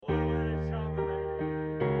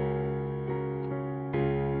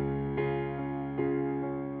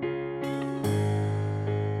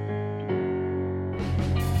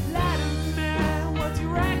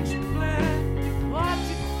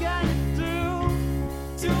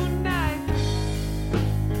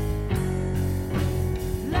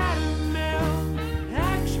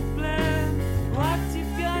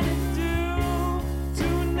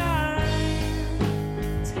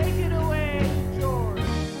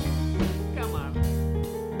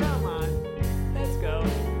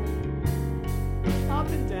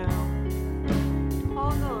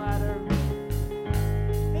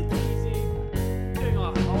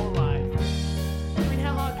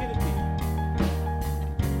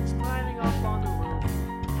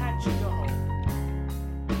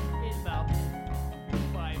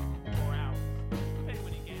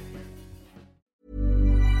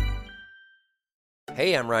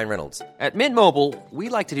Hey, I'm Ryan Reynolds. At Mint Mobile, we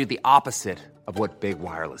like to do the opposite of what Big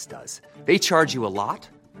Wireless does. They charge you a lot,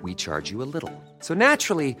 we charge you a little. So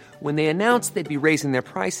naturally, when they announced they'd be raising their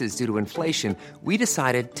prices due to inflation, we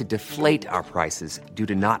decided to deflate our prices due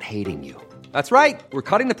to not hating you. That's right. We're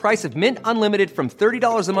cutting the price of Mint Unlimited from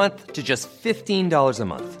 $30 a month to just $15 a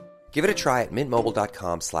month. Give it a try at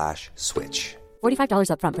mintmobile.com/switch. $45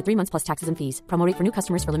 up front for 3 months plus taxes and fees. Promo rate for new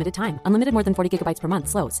customers for limited time. Unlimited more than 40 gigabytes per month.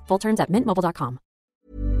 Slows full terms at mintmobile.com.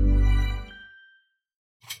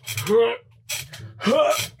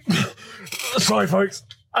 Sorry, folks.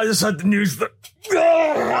 I just had the news that...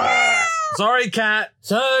 Sorry, Cat.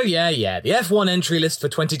 So, yeah, the F1 entry list for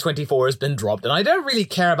 2024 has been dropped, and I don't really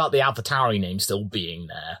care about the AlphaTauri name still being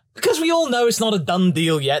there. Because we all know it's not a done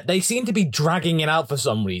deal yet, they seem to be dragging it out for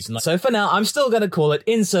some reason. So for now, I'm still going to call it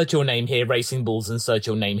Insert Your Name Here, Racing Bulls, Insert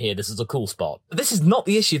Your Name Here, this is a cool spot. But this is not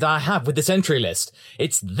the issue that I have with this entry list.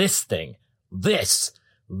 It's this thing. This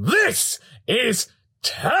is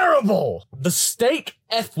terrible! The Stake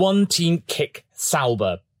F1 Team Kick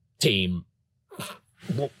Sauber team.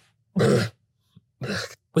 With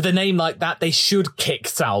a name like that, they should kick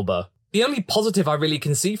Sauber. The only positive I really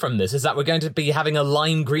can see from this is that we're going to be having a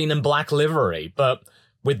lime green and black livery, but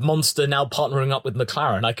with Monster now partnering up with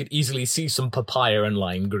McLaren, I could easily see some papaya and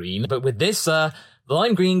lime green. But with this, the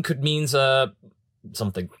lime green could mean,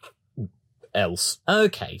 something else.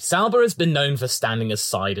 Okay, Sauber has been known for standing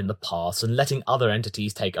aside in the past and letting other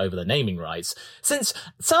entities take over the naming rights, since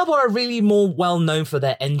Sauber are really more well known for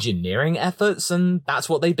their engineering efforts, and that's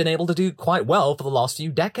what they've been able to do quite well for the last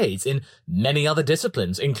few decades in many other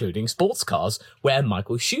disciplines, including sports cars, where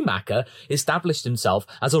Michael Schumacher established himself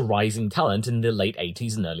as a rising talent in the late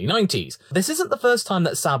 80s and early 90s. This isn't the first time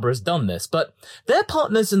that Sauber has done this, but their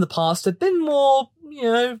partners in the past have been more,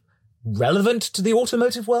 relevant to the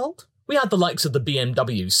automotive world. We had the likes of the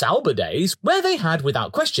BMW Sauber days, where they had,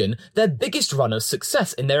 without question, their biggest run of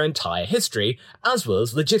success in their entire history, as well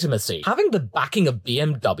as legitimacy. Having the backing of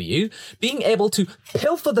BMW, being able to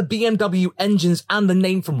pilfer the BMW engines and the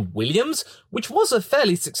name from Williams, which was a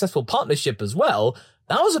fairly successful partnership as well,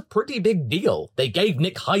 that was a pretty big deal. They gave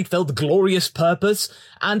Nick Heidfeld glorious purpose,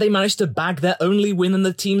 and they managed to bag their only win in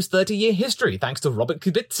the team's 30-year history, thanks to Robert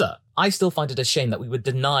Kubica. I still find it a shame that we were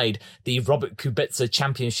denied the Robert Kubica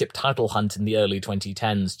championship title hunt in the early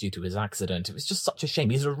 2010s due to his accident. It was just such a shame.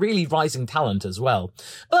 He's a really rising talent as well.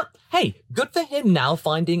 But hey, good for him now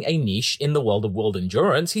finding a niche in the world of world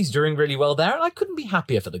endurance. He's doing really well there, and I couldn't be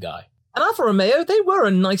happier for the guy. And Alfa Romeo, they were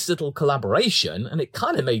a nice little collaboration, and it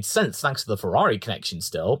kind of made sense thanks to the Ferrari connection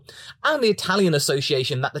still, and the Italian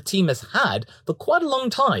association that the team has had for quite a long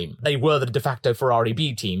time. They were the de facto Ferrari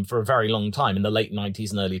B team for a very long time in the late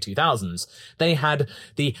 90s and early 2000s. They had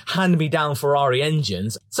the hand-me-down Ferrari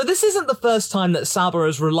engines, so this isn't the first time that Sauber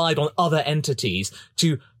has relied on other entities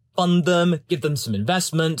to fund them, give them some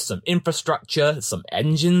investment, some infrastructure, some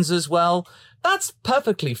engines as well. That's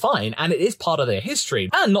perfectly fine, and it is part of their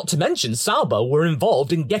history. And not to mention, Sauber were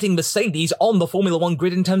involved in getting Mercedes on the Formula One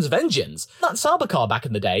grid in terms of engines. That Sauber car back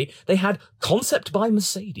in the day, they had concept by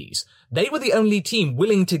Mercedes. They were the only team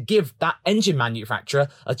willing to give that engine manufacturer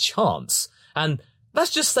a chance. And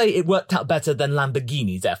let's just say it worked out better than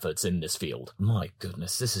Lamborghini's efforts in this field. My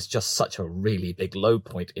goodness, this is just such a really big low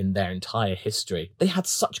point in their entire history. They had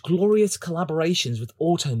such glorious collaborations with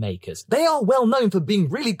automakers. They are well known for being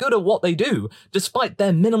really good at what they do, despite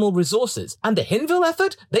their minimal resources. And the Hinwil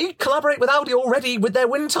effort, they collaborate with Audi already with their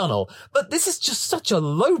wind tunnel. But this is just such a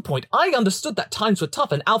low point. I understood that times were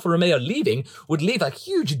tough and Alfa Romeo leaving would leave a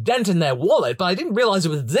huge dent in their wallet, but I didn't realize it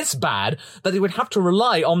was this bad that they would have to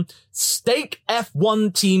rely on Stake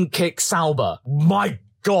F1 Team Kick Sauber. My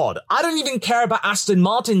God, I don't even care about Aston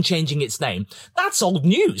Martin changing its name. That's old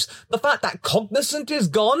news. The fact that Cognizant is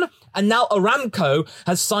gone and now Aramco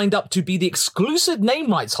has signed up to be the exclusive name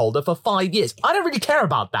rights holder for 5 years. I don't really care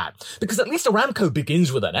about that because at least Aramco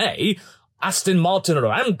begins with an A. Aston Martin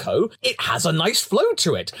Aramco, it has a nice flow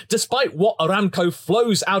to it. Despite what Aramco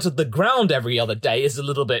flows out of the ground every other day is a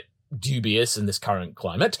little bit dubious in this current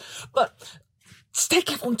climate, but Stake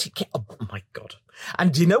F1 ticket. Oh my God.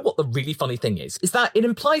 And do you know what the really funny thing is? Is that it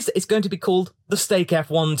implies that it's going to be called the Stake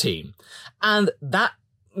F1 team. And that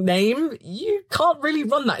name, you can't really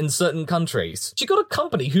run that in certain countries. You got a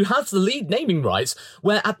company who has the lead naming rights,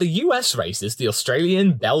 where at the US races, the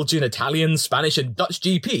Australian, Belgian, Italian, Spanish and Dutch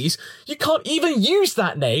GPs, you can't even use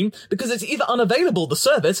that name because it's either unavailable, the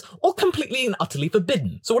service, or completely and utterly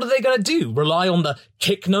forbidden. So what are they going to do? Rely on the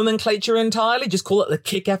kick nomenclature entirely? Just call it the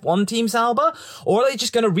Kick F1 Team Sauber? Or are they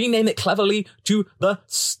just going to rename it cleverly to the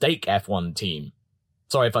Stake F1 Team?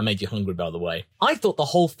 Sorry if I made you hungry, by the way. I thought the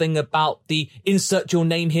whole thing about the insert your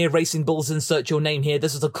name here, Racing Bulls, insert your name here,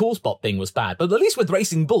 this is a cool spot thing was bad. But at least with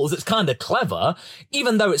Racing Bulls, it's kind of clever,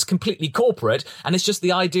 even though it's completely corporate. And it's just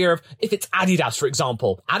the idea of, if it's Adidas, for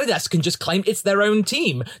example, Adidas can just claim it's their own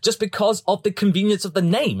team just because of the convenience of the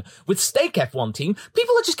name. With Stake F1 team,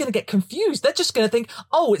 people are just going to get confused. They're just going to think,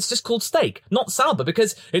 oh, it's just called Stake, not Sauber,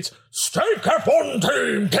 because it's Stake F1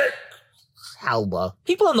 team kick. Sauber.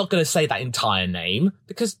 People are not going to say that entire name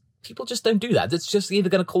because people just don't do that. It's just either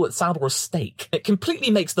going to call it Sauber or Stake. It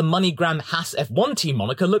completely makes the MoneyGram Haas F1 team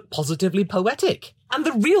moniker look positively poetic. And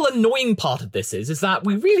the real annoying part of this is that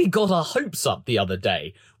we really got our hopes up the other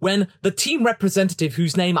day when the team representative,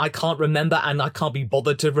 whose name I can't remember and I can't be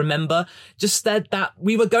bothered to remember, just said that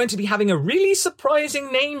we were going to be having a really surprising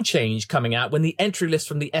name change coming out when the entry list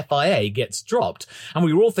from the FIA gets dropped. And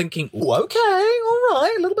we were all thinking, oh, okay, all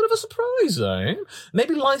right, a little bit of a surprise, eh?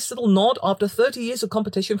 Maybe a nice little nod after 30 years of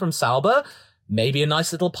competition from Sauber. Maybe a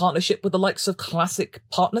nice little partnership with the likes of classic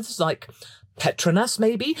partners like Petronas,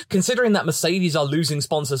 maybe? Considering that Mercedes are losing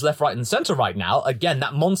sponsors left, right, and centre right now, again,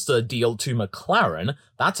 that monster deal to McLaren,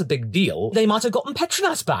 that's a big deal. They might have gotten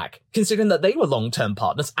Petronas back, considering that they were long-term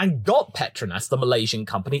partners and got Petronas, the Malaysian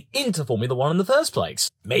company, into Formula One in the first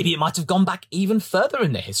place. Maybe it might have gone back even further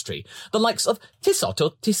in their history. The likes of Tissot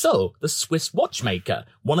or Tissot, the Swiss watchmaker,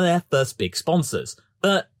 one of their first big sponsors.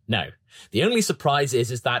 But no. The only surprise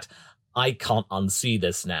is that I can't unsee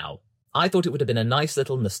this now. I thought it would have been a nice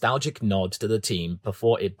little nostalgic nod to the team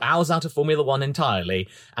before it bows out of Formula One entirely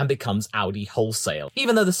and becomes Audi wholesale.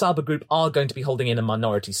 Even though the Sauber group are going to be holding in a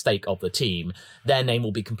minority stake of the team, their name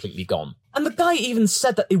will be completely gone. And the guy even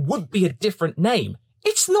said that it would be a different name.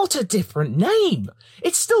 It's not a different name.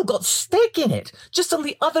 It's still got Stake in it, just on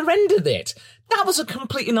the other end of it. That was a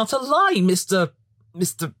complete and utter lie, Mr.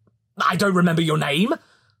 I don't remember your name.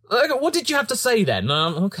 What did you have to say then?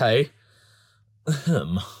 Okay.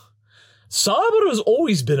 Sauber has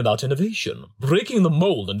always been about innovation, breaking the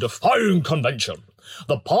mold and defying convention.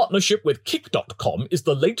 The partnership with Kick.com is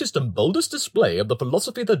the latest and boldest display of the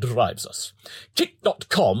philosophy that drives us.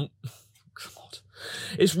 Kick.com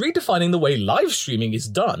is redefining the way live streaming is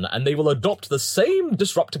done, and they will adopt the same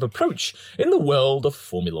disruptive approach in the world of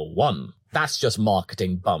Formula One. That's just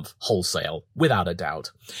marketing bump wholesale, without a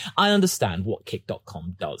doubt. I understand what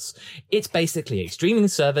Kick.com does. It's basically a streaming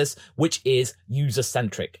service which is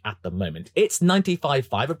user-centric at the moment. Its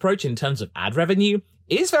 95.5 approach in terms of ad revenue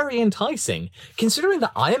is very enticing, considering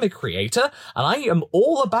that I am a creator and I am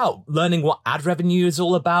all about learning what ad revenue is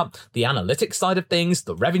all about, the analytics side of things,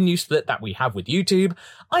 the revenue split that we have with YouTube.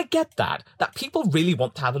 I get that people really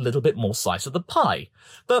want to have a little bit more slice of the pie.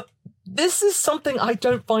 But this is something I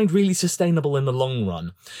don't find really sustainable in the long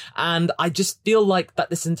run. And I just feel like that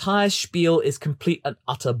this entire spiel is complete and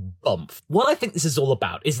utter bump. What I think this is all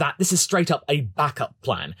about is that this is straight up a backup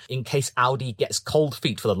plan in case Audi gets cold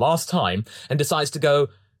feet for the last time and decides to go,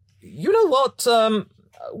 you know what,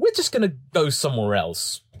 we're just going to go somewhere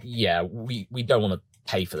else. Yeah, we don't want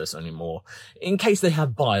to pay for this anymore. In case they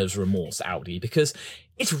have buyer's remorse, Audi, because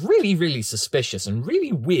it's really, really suspicious and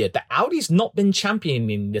really weird that Audi's not been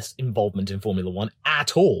championing this involvement in Formula One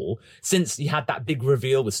at all since you had that big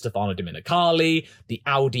reveal with Stefano Domenicali, the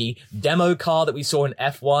Audi demo car that we saw in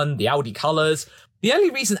F1, the Audi colours. The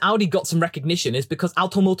only reason Audi got some recognition is because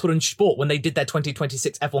Automotor und Sport, when they did their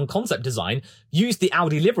 2026 F1 concept design, used the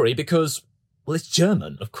Audi livery because, well, it's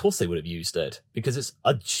German. Of course they would have used it, because it's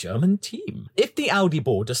a German team. If the Audi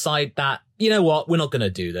board decide that, you know what, we're not going to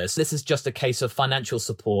do this. This is just a case of financial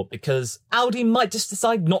support because Audi might just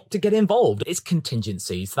decide not to get involved. It's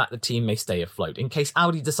contingencies that the team may stay afloat in case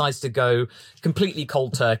Audi decides to go completely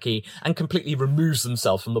cold turkey and completely removes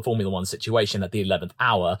themselves from the Formula One situation at the 11th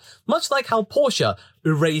hour, much like how Porsche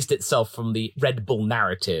erased itself from the Red Bull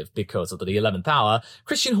narrative because of the 11th hour.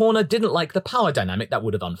 Christian Horner didn't like the power dynamic that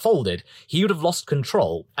would have unfolded. He would have lost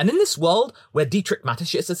control. And in this world where Dietrich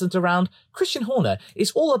Mateschitz isn't around, Christian Horner is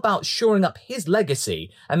all about shoring up his legacy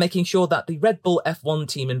and making sure that the Red Bull F1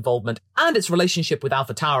 team involvement and its relationship with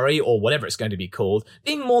AlphaTauri, or whatever it's going to be called,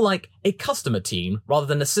 being more like a customer team rather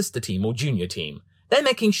than a sister team or junior team. They're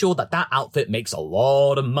making sure that that outfit makes a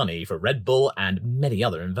lot of money for Red Bull and many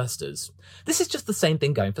other investors. This is just the same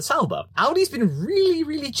thing going for Sauber. Audi's been really,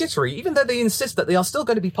 really jittery, even though they insist that they are still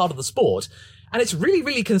going to be part of the sport. And it's really,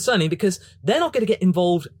 really concerning because they're not going to get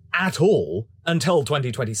involved at all until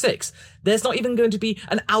 2026. There's not even going to be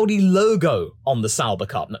an Audi logo on the Sauber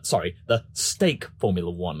car. No, sorry, the Stake Formula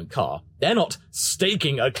One car. They're not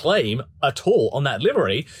staking a claim at all on that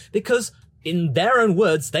livery because, in their own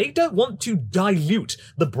words, they don't want to dilute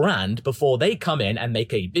the brand before they come in and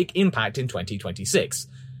make a big impact in 2026.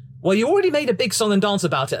 Well, you already made a big song and dance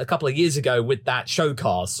about it a couple of years ago with that show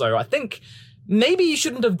car, so I think maybe you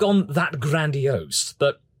shouldn't have gone that grandiose,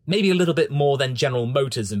 but maybe a little bit more than General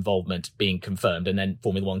Motors' involvement being confirmed and then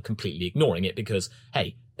Formula One completely ignoring it because,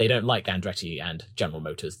 hey, they don't like Andretti and General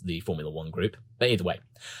Motors, the Formula One group. But either way,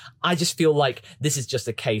 I just feel like this is just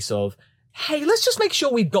a case of, hey, let's just make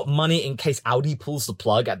sure we've got money in case Audi pulls the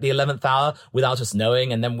plug at the 11th hour without us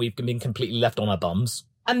knowing, and then we've been completely left on our bums.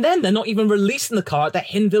 And then they're not even releasing the car at their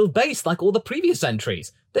Hinville base like all the previous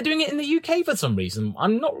entries. They're doing it in the UK for some reason.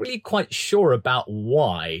 I'm not really quite sure about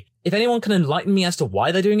why. If anyone can enlighten me as to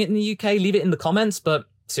why they're doing it in the UK, leave it in the comments, but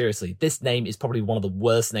seriously, this name is probably one of the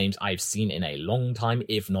worst names I've seen in a long time,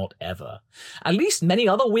 if not ever. At least many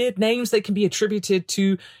other weird names that can be attributed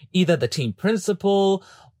to either the team principal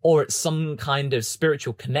or it's some kind of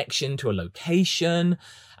spiritual connection to a location.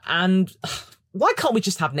 And why can't we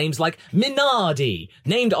just have names like Minardi,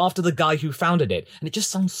 named after the guy who founded it? And it just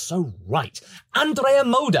sounds so right. Andrea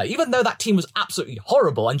Moda, even though that team was absolutely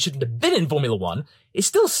horrible and shouldn't have been in Formula One, it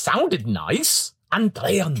still sounded nice.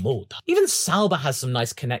 Andrea Moda. Even Sauber has some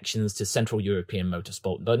nice connections to Central European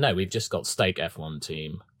motorsport. But no, we've just got Stake F1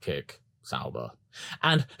 team, Kick, Sauber.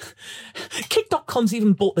 And Kick.com's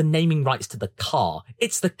even bought the naming rights to the car.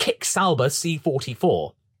 It's the Kick Sauber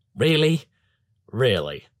C44. Really?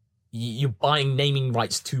 Really? You're buying naming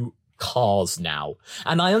rights to cars now.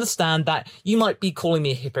 And I understand that you might be calling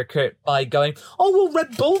me a hypocrite by going, oh, well,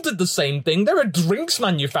 Red Bull did the same thing. They're a drinks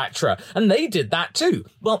manufacturer, and they did that too.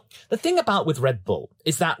 Well, the thing about with Red Bull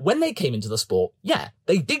is that when they came into the sport, yeah,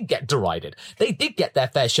 they did get derided. They did get their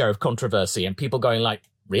fair share of controversy and people going like,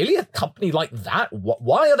 really? A company like that?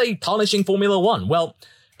 Why are they tarnishing Formula One? Well,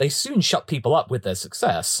 they soon shut people up with their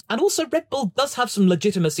success. And also, Red Bull does have some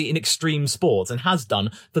legitimacy in extreme sports and has done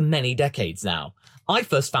for many decades now. I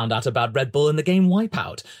first found out about Red Bull in the game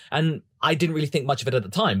Wipeout, and I didn't really think much of it at the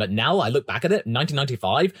time, but now I look back at it,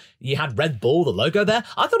 1995, you had Red Bull, the logo there.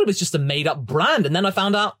 I thought it was just a made-up brand, and then I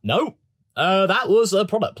found out, no, that was a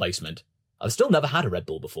product placement. I've still never had a Red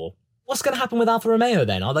Bull before. What's going to happen with Alfa Romeo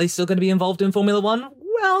then? Are they still going to be involved in Formula One?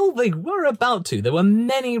 Well, they were about to. There were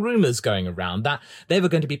many rumours going around that they were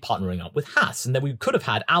going to be partnering up with Haas, and that we could have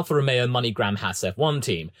had Alfa Romeo MoneyGram Haas F1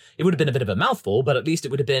 team. It would have been a bit of a mouthful, but at least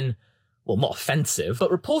it would have been, well, not offensive,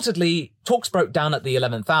 but reportedly talks broke down at the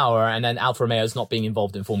 11th hour and then Alfa Romeo's not being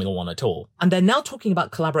involved in Formula One at all. And they're now talking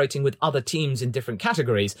about collaborating with other teams in different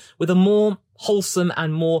categories with a more wholesome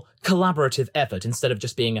and more collaborative effort instead of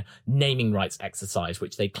just being a naming rights exercise,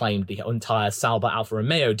 which they claimed the entire Sauber Alfa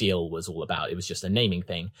Romeo deal was all about. It was just a naming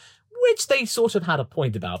thing, which they sort of had a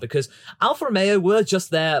point about because Alfa Romeo were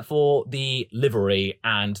just there for the livery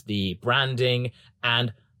and the branding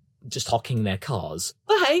and just hocking their cars.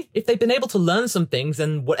 But hey, if they've been able to learn some things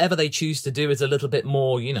and whatever they choose to do is a little bit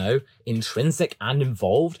more, intrinsic and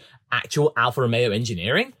involved, actual Alfa Romeo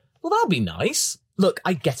engineering, well, that'll be nice. Look,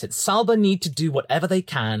 I get it. Sauber need to do whatever they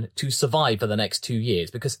can to survive for the next 2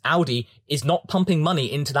 years because Audi is not pumping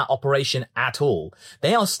money into that operation at all.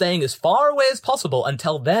 They are staying as far away as possible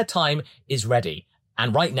until their time is ready.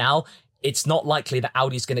 And right now, it's not likely that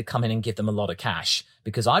Audi's going to come in and give them a lot of cash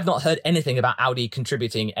because I've not heard anything about Audi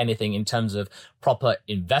contributing anything in terms of proper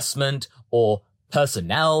investment or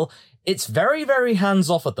personnel. It's very, very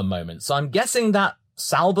hands-off at the moment. So I'm guessing that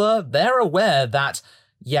Sauber, they're aware that,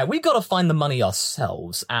 yeah, we've got to find the money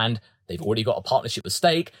ourselves and they've already got a partnership with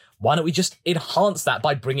Stake. Why don't we just enhance that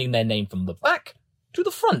by bringing their name from the back to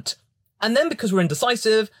the front? And then because we're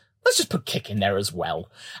indecisive, let's just put Kick in there as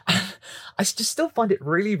well. I just still find it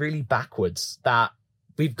really, really backwards that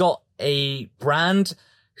we've got a brand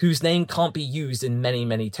whose name can't be used in many,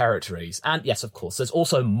 many territories. And yes, of course, there's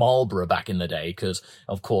also Marlboro back in the day because,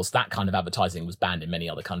 of course, that kind of advertising was banned in many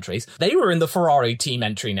other countries. They were in the Ferrari team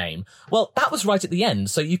entry name. Well, that was right at the end,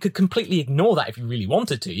 so you could completely ignore that if you really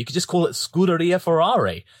wanted to. You could just call it Scuderia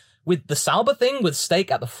Ferrari. With the Sauber thing, with Stake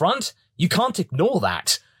at the front, you can't ignore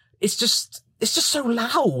that. It's just so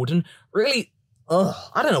loud and really,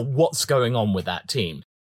 I don't know what's going on with that team.